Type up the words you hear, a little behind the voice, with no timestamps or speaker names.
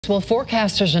Well,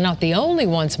 forecasters are not the only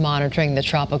ones monitoring the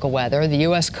tropical weather. The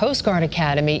U.S. Coast Guard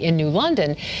Academy in New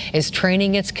London is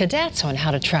training its cadets on how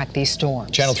to track these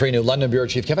storms. Channel 3 New London Bureau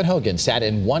Chief Kevin Hogan sat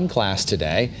in one class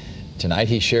today. Tonight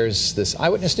he shares this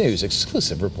Eyewitness News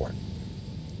exclusive report.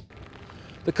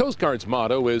 The Coast Guard's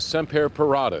motto is Semper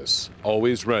Paratus,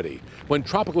 always ready. When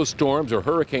tropical storms or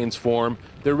hurricanes form,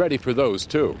 they're ready for those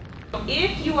too.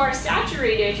 If you are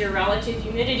saturated, your relative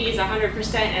humidity is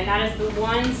 100%, and that is the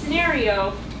one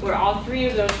scenario where all three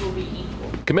of those will be equal.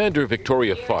 Commander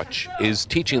Victoria Futch is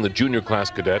teaching the junior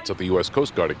class cadets at the U.S.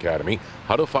 Coast Guard Academy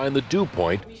how to find the dew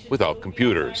point without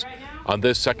computers. On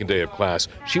this second day of class,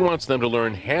 she wants them to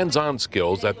learn hands-on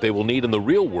skills that they will need in the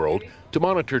real world to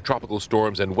monitor tropical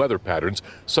storms and weather patterns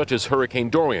such as Hurricane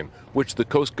Dorian, which the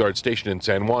Coast Guard station in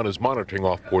San Juan is monitoring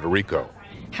off Puerto Rico.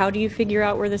 How do you figure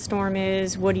out where the storm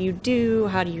is? What do you do?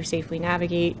 How do you safely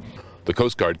navigate? The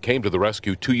Coast Guard came to the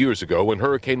rescue 2 years ago when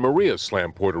Hurricane Maria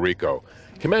slammed Puerto Rico.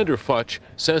 Commander Futch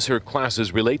says her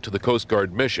classes relate to the Coast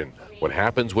Guard mission, what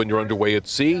happens when you're underway at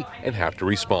sea and have to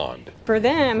respond. For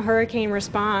them, hurricane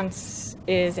response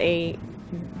is a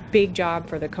big job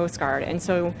for the Coast Guard, and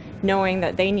so knowing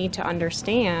that they need to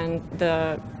understand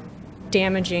the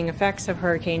damaging effects of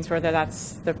hurricanes, whether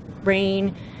that's the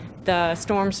rain, the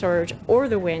storm surge, or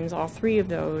the winds, all three of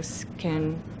those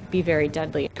can be very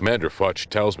deadly. Commander Futch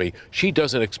tells me she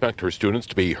doesn't expect her students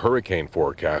to be hurricane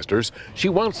forecasters. She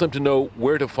wants them to know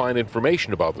where to find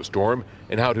information about the storm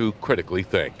and how to critically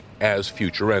think as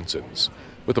future ensigns.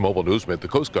 With the Mobile Newsman at the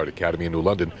Coast Guard Academy in New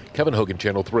London, Kevin Hogan,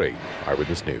 Channel 3,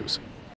 Eyewitness News.